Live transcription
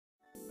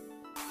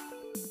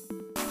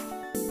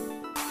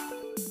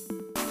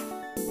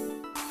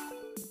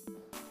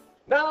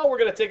Now we're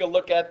going to take a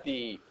look at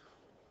the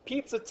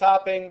pizza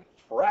topping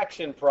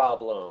fraction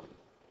problem.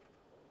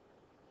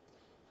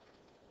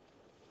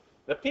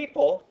 The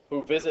people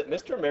who visit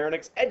Mr.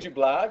 Marinich's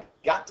Edu-Blog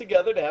got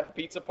together to have a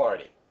pizza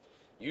party.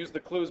 Use the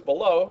clues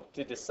below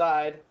to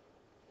decide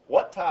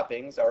what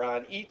toppings are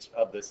on each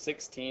of the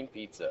 16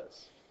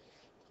 pizzas.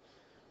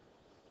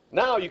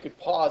 Now you could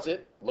pause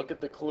it, look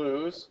at the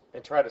clues,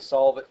 and try to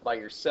solve it by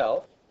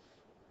yourself.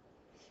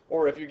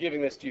 Or if you're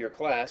giving this to your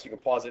class, you can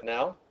pause it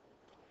now,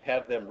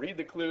 have them read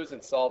the clues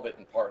and solve it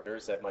in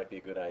partners. That might be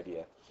a good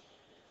idea.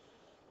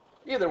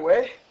 Either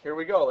way, here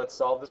we go. Let's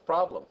solve this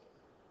problem.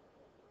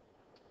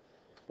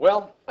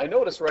 Well, I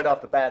noticed right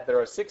off the bat there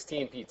are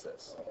 16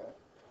 pizzas.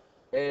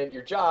 And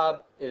your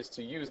job is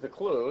to use the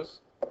clues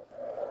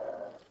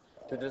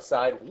to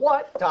decide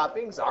what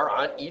toppings are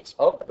on each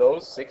of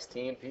those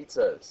 16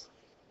 pizzas.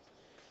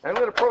 I'm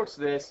going to approach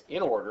this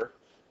in order.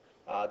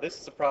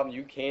 This is a problem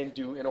you can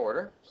do in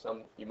order.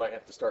 Some you might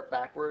have to start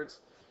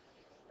backwards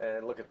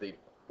and look at the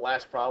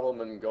last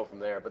problem and go from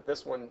there. But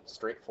this one,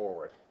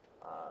 straightforward.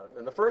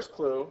 And the first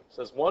clue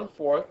says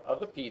 1/4 of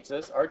the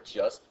pizzas are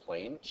just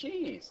plain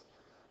cheese.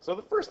 So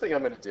the first thing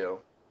I'm going to do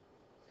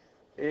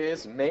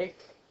is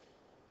make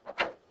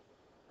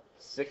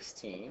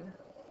 16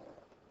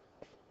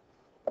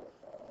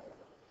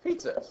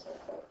 pizzas.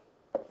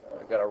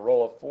 I've got a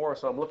row of 4,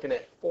 so I'm looking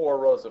at 4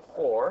 rows of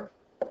 4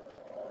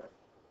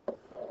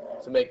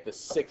 to make the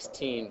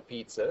 16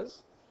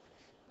 pizzas.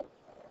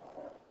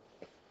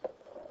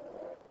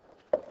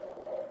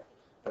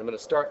 I'm going to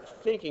start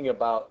thinking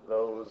about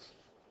those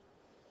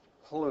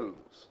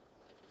clues.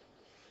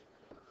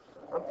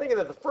 I'm thinking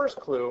that the first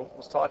clue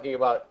was talking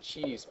about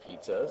cheese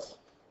pizzas,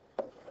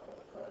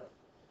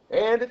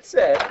 and it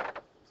said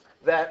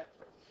that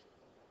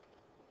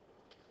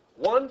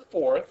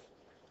 1/4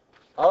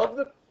 of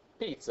the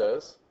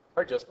pizzas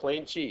are just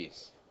plain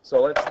cheese.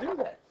 So let's do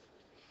that.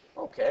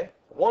 Okay,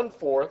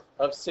 1/4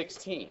 of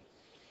 16.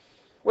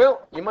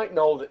 Well, you might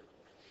know that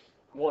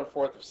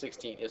 1/4 of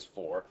 16 is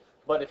 4,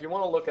 but if you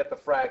want to look at the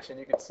fraction,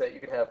 you could say you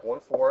could have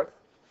 1/4,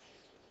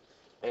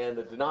 and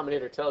the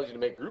denominator tells you to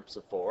make groups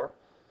of 4.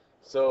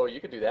 So you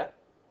could do that.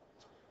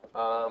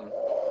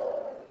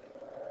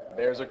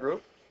 There's a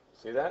group.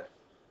 See that?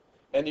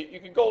 And you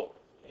can go,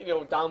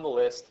 down the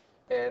list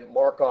and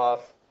mark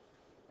off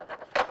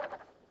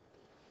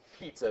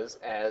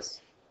pizzas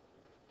as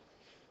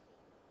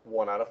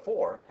 1 out of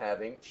 4,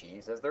 having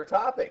cheese as their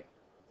topping.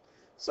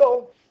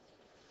 So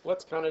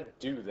let's kind of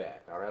do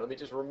that. All right, let me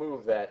just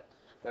remove that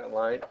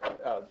line,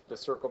 the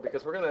circle,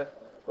 because we're going to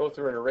go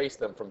through and erase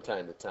them from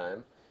time to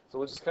time. So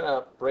we'll just kind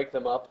of break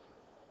them up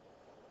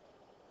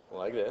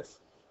like this,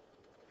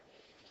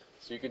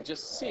 so you can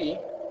just see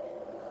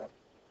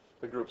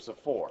the groups of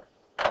 4.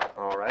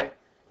 All right,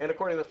 and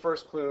according to the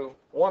first clue,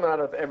 1 out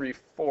of every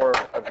 4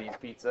 of these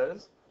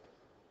pizzas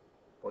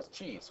was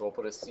cheese, so we'll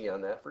put a C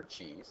on that for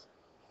cheese.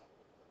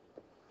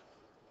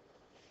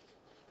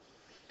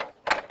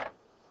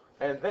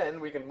 And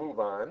then we can move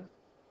on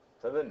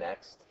to the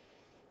next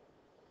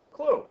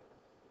clue.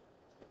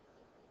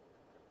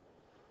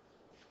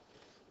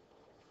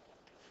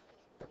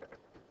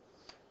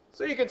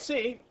 So you can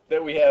see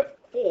that we have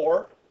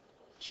 4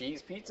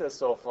 cheese pizzas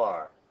so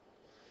far.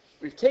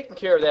 We've taken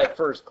care of that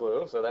first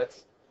clue, so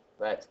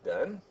that's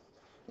done.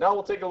 Now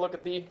we'll take a look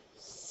at the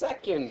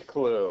second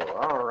clue.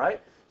 All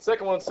right.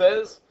 Second one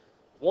says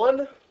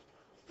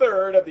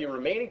 1/3 of the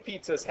remaining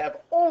pizzas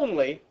have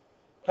only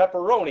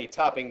pepperoni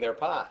topping their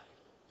pie.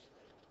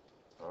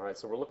 All right,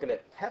 so we're looking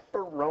at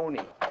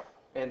pepperoni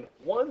and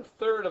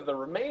 1/3 of the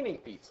remaining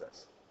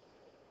pizzas.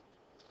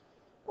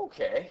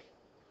 Okay.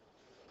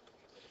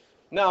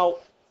 Now,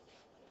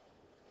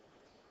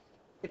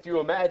 if you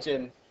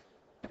imagine,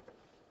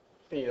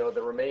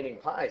 the remaining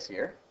pies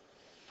here,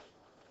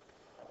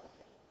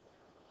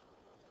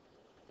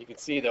 you can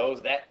see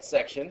that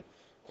section.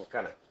 We'll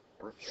kind of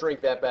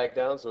shrink that back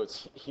down so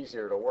it's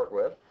easier to work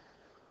with.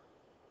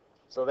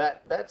 So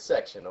that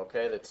section,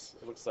 okay, it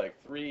looks like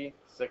 3,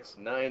 6,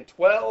 9,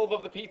 12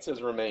 of the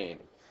pizzas remain.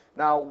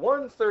 Now,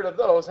 1/3 of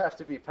those have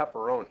to be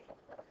pepperoni.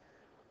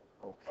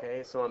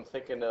 Okay, so I'm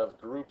thinking of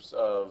groups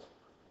of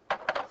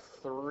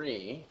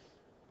 3.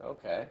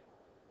 Okay.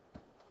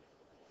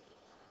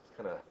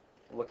 Kind of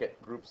look at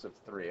groups of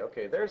 3.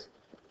 Okay, there's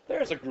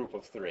a group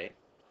of 3.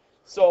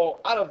 So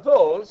out of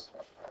those,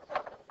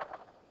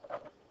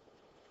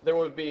 there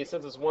would be,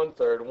 since it's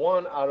 1/3,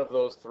 1 out of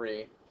those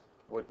 3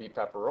 would be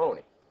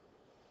pepperoni.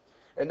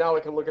 And now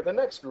we can look at the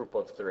next group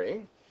of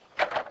 3.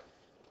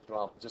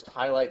 Well, just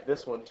highlight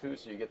this one too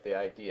so you get the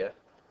idea.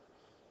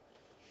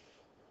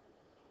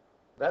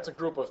 That's a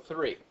group of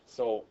 3.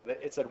 So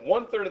it said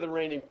 1/3 of the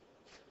remaining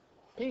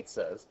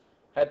pizzas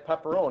had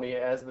pepperoni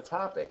as the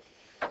topping.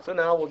 So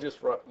now we'll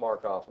just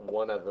mark off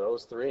 1 of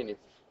those 3. And if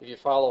you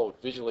follow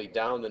visually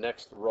down the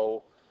next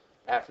row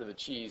after the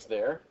cheese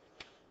there,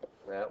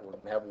 that would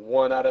have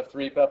 1 out of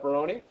 3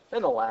 pepperoni.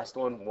 And the last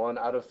one, 1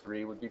 out of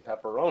 3 would be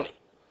pepperoni.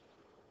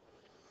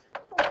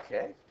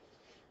 Okay.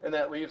 And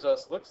that leaves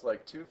us, looks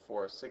like 2,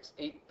 4, 6,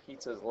 8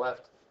 pizzas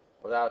left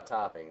without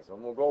toppings.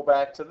 And we'll go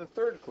back to the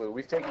third clue.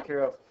 We've taken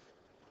care of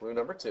clue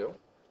number 2.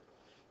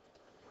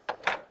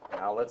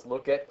 Now let's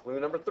look at clue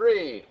number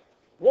 3.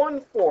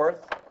 1/4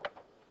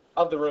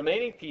 of the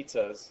remaining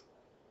pizzas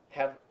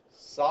have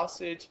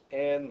sausage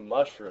and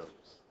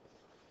mushrooms.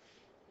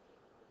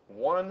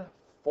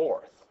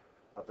 1/4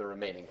 of the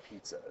remaining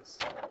pizzas.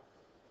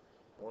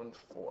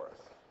 1/4.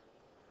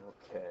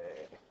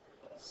 Okay.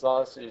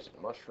 Sausage,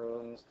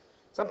 mushrooms.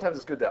 Sometimes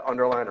it's good to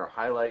underline or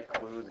highlight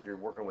clues if you're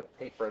working with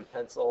paper and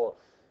pencil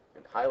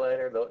and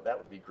highlighter. That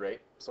would be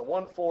great. So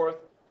 1/4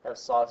 have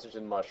sausage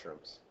and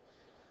mushrooms.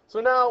 So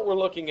now we're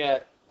looking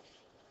at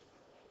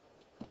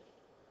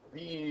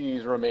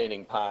these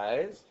remaining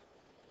pies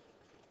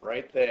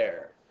right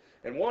there.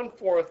 And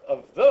 1/4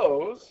 of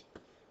those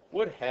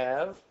would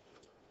have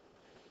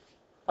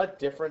a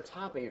different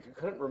topping. If you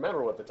couldn't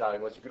remember what the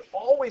topping was, you could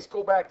always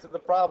go back to the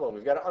problem.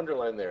 We've got to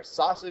underline there,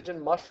 sausage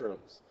and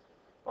mushrooms.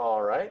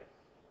 All right.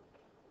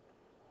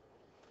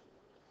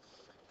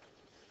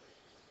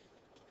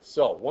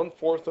 So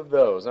 1/4 of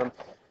those.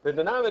 The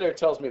denominator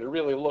tells me to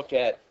really look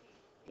at,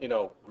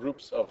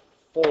 groups of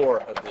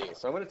 4 of these.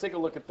 So I'm going to take a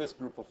look at this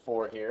group of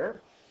 4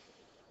 here.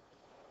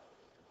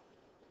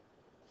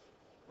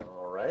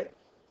 All right.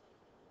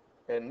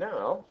 And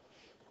now,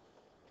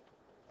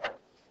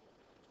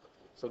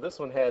 so this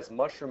one has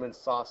mushroom and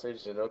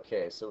sausage, and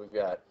okay, so we've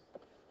got,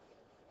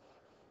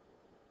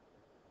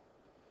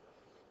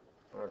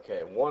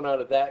 okay, 1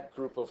 out of that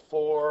group of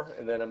 4,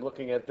 and then I'm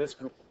looking at this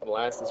group,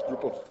 this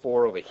group of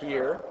 4 over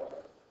here.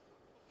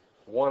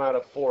 1 out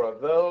of 4 of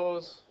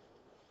those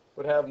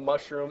would have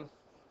mushroom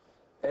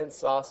and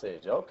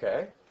sausage.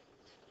 Okay.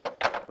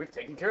 We've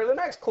taken care of the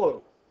next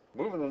clue.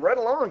 Moving right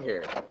along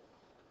here.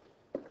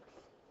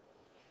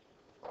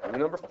 Clue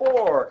number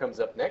 4 comes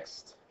up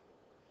next.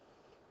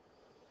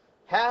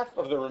 Half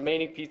of the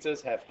remaining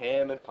pizzas have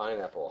ham and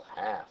pineapple.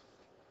 Half.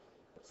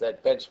 It's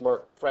that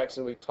benchmark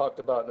fraction we talked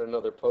about in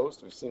another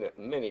post. We've seen it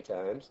many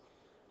times.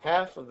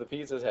 Half of the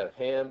pizzas have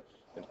ham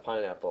and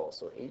pineapple.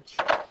 So H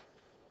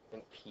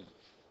and P.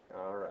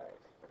 All right.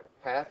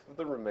 Half of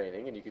the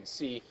remaining, and you can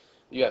see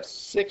you have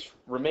 6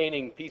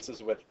 remaining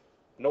pizzas with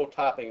no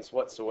toppings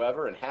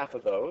whatsoever, and half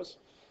of those,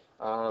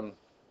 half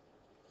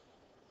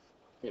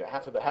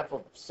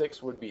of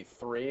 6 would be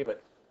 3.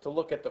 But to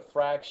look at the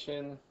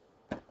fraction,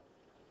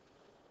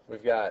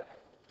 we've got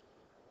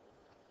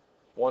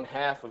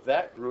 1/2 of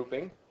that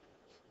grouping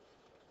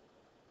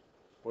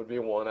would be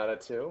 1 out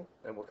of 2,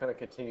 and we'll kind of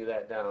continue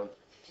that down.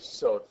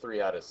 So 3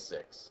 out of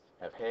 6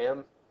 have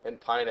ham and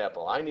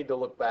pineapple. I need to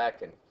look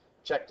back and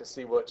check to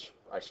see which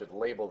I should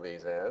label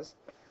these as.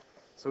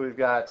 So we've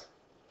got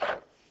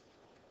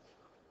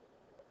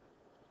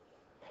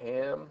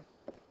ham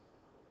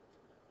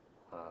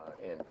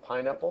and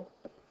pineapple.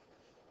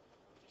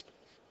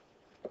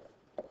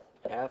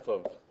 Half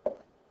of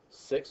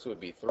 6 would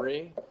be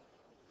 3.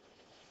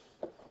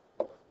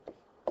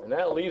 And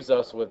that leaves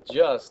us with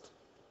just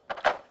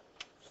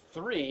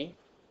 3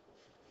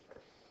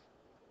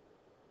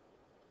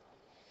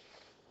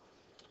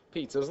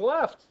 pizzas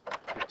left.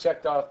 We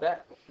checked off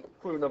that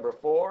clue number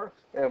 4,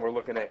 and we're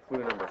looking at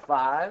clue number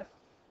 5.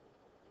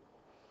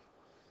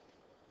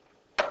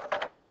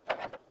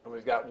 And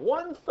we've got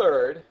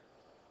 1/3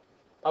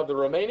 of the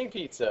remaining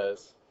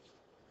pizzas.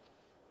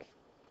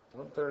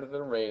 1/3 of the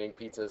remaining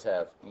pizzas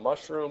have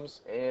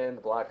mushrooms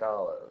and black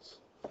olives.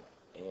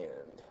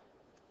 And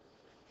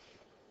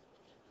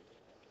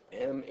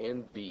M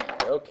and B.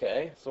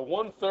 Okay, so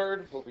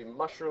 1/3 will be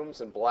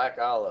mushrooms and black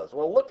olives.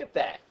 Well, look at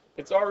that.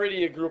 It's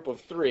already a group of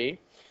 3,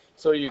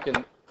 so you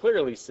can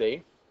clearly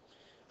see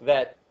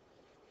that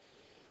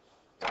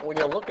when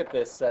you look at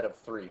this set of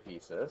 3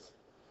 pieces,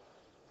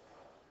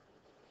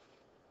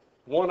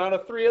 1 out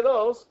of 3 of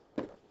those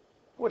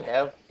would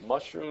have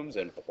mushrooms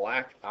and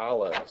black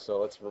olives. So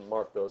let's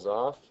mark those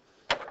off.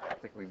 I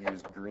think we've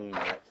used green.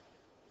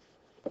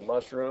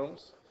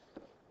 Mushrooms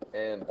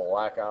and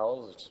black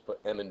olives. Let's just put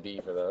M and B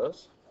for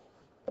those.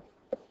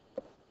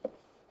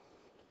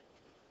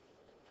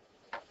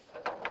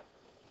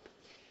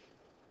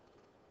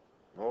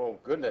 Oh,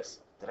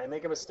 goodness. Did I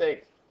make a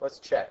mistake? Let's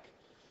check.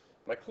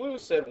 My clue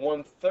said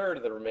 1/3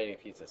 of the remaining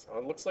pizzas. Oh,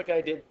 it looks like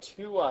I did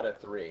 2 out of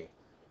 3.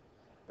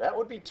 That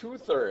would be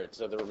 2/3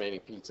 of the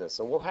remaining pizzas.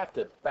 So we'll have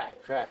to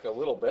backtrack a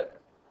little bit.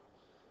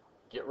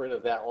 Get rid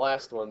of that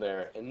last one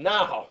there. And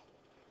now,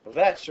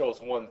 that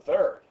shows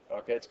 1/3.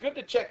 Okay, it's good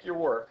to check your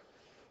work.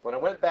 When I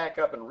went back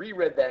up and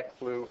reread that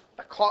clue,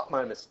 I caught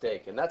my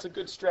mistake. And that's a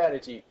good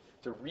strategy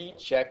to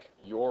recheck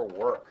your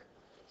work.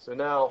 So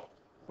now,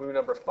 clue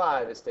number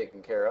 5 is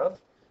taken care of.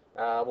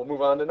 We'll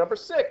move on to number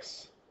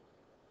 6.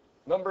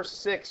 Number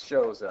 6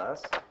 shows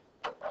us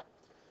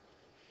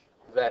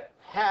that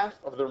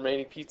half of the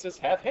remaining pizzas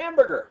have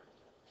hamburger.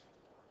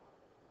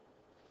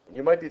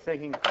 You might be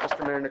thinking,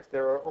 Mr. Marinich,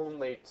 there are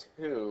only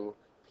 2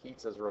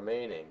 pizzas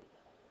remaining.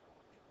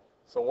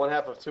 So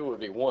 1/2 of 2 would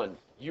be 1.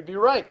 You'd be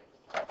right.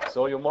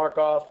 So you'll mark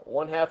off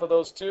 1/2 of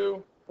those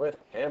 2 with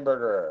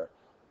hamburger.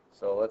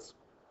 So let's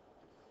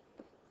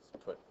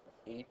put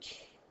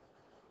H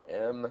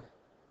M.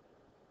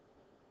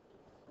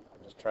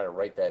 Just try to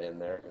write that in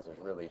there because there's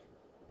really,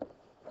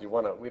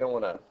 we don't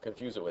want to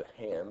confuse it with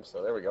ham.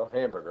 So there we go.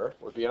 Hamburger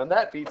would be on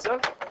that pizza.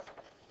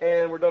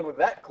 And we're done with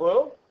that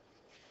clue.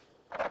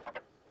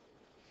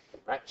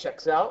 That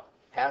checks out.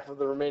 Half of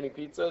the remaining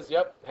pizzas.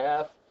 Yep,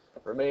 half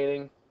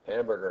remaining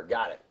hamburger.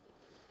 Got it.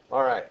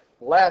 All right,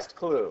 last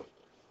clue.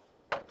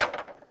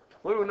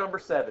 Clue number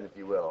 7, if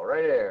you will,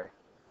 right there.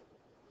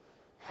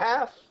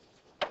 Half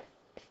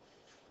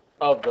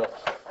of the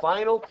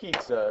final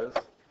pizzas,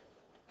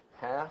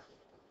 half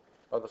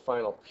of the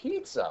final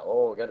pizza,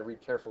 oh, got to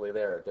read carefully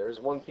there. There's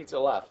one pizza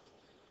left,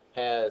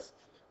 has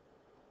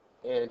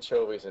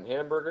anchovies and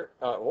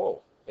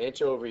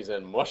anchovies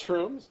and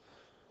mushrooms,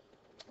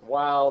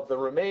 while the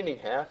remaining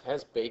half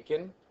has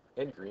bacon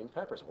and green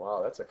peppers.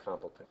 Wow, that's a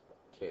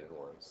complicated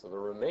one. So the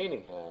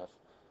remaining half,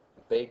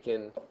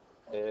 bacon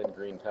and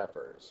green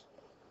peppers.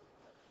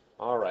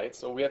 All right,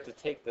 so we have to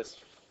take this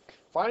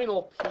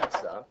final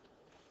pizza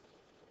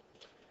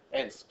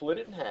and split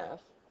it in half.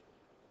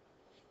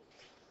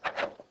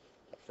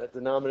 That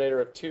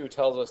denominator of 2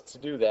 tells us to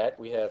do that.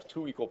 We have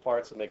 2 equal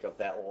parts to make up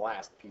that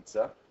last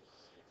pizza.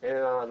 And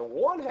on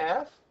one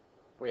half,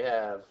 we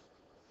have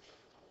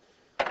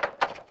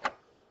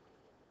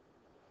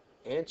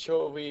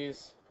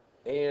anchovies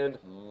and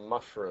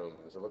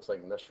mushrooms. It looks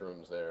like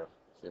mushrooms there.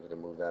 See if we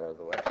can move that out of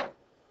the way.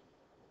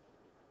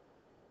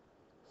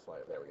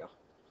 Slide, there we go.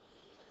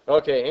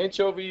 Okay,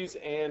 anchovies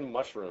and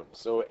mushrooms.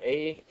 So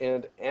A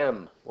and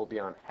M will be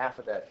on half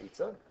of that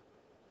pizza.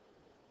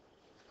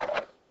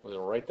 We'll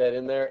write that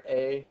in there,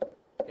 A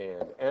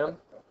and M.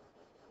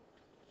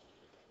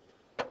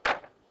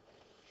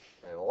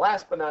 And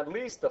last but not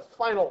least, the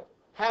final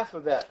half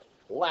of that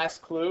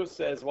last clue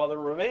says, while the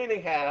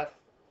remaining half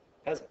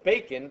has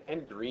bacon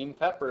and green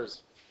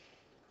peppers.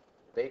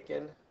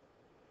 Bacon,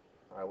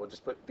 all right, we'll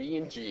just put B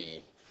and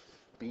G.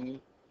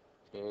 B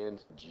and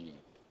G.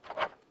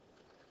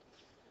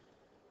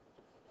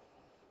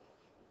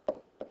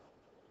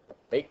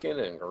 Bacon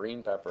and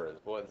green peppers.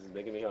 Boy, this is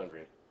making me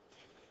hungry.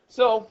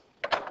 So,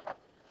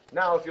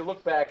 now if you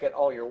look back at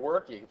all your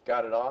work, you've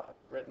got it all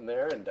written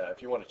there, and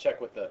if you want to check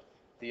what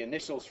the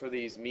initials for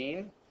these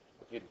mean,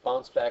 you'd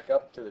bounce back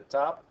up to the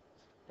top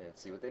and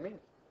see what they mean.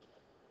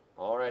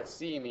 All right,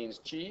 C means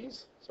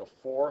cheese, so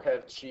 4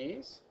 have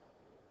cheese.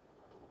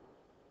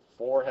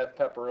 4 have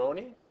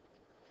pepperoni.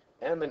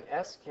 M and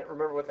S, can't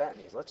remember what that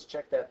means. Let's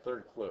check that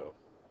third clue.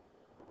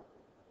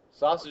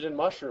 Sausage and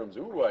mushrooms.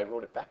 Ooh, I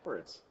wrote it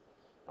backwards.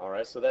 All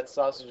right, so that's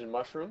sausage and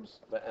mushrooms,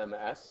 the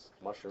MS,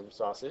 mushroom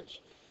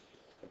sausage.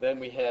 Then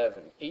we have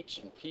an H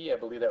and P, I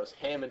believe that was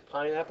ham and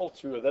pineapple,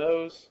 2 of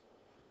those.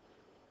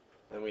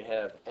 Then we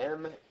have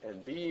M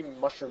and B,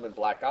 mushroom and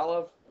black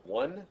olive,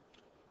 1.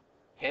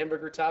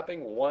 Hamburger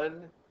topping,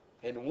 1.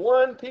 And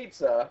 1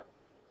 pizza,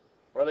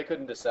 where they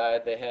couldn't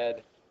decide. They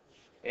had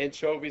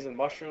anchovies and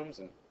mushrooms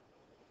and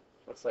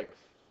looks like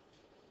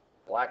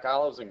black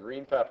olives and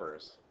green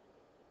peppers.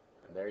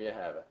 And there you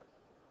have it.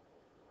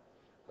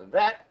 And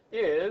that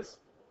is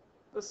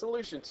the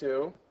solution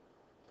to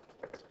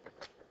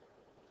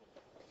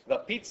the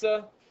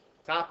pizza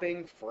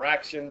topping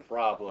fraction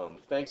problem.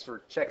 Thanks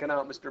for checking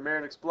out Mr.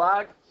 Marinich's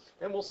blog,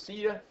 and we'll see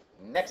you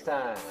next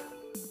time.